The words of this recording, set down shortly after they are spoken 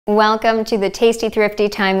Welcome to the Tasty Thrifty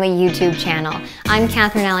Timely YouTube channel. I'm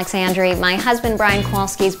Kathryn Alexandre. My husband Bryan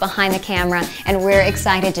Kowalsky is behind the camera, and we're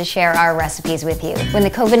excited to share our recipes with you. When the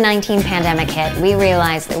COVID-19 pandemic hit, we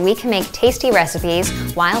realized that we can make tasty recipes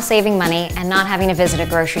while saving money and not having to visit a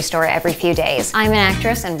grocery store every few days. I'm an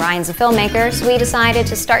actress and Bryan's a filmmaker, so we decided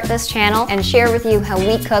to start this channel and share with you how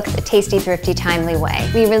we cook the Tasty Thrifty Timely way.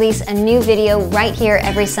 We release a new video right here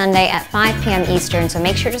every Sunday at 5 p.m. Eastern, so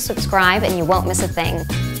make sure to subscribe and you won't miss a thing.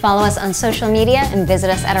 Follow us on social media and visit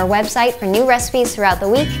us at our website for new recipes throughout the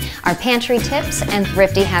week, our pantry tips, and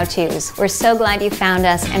thrifty how-tos. We're so glad you found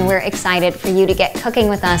us, and we're excited for you to get cooking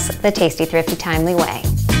with us the Tasty Thrifty Timely way.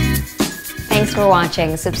 Thanks for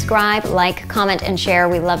watching. Subscribe, like, comment, and share.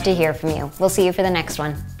 We love to hear from you. We'll see you for the next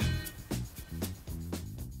one.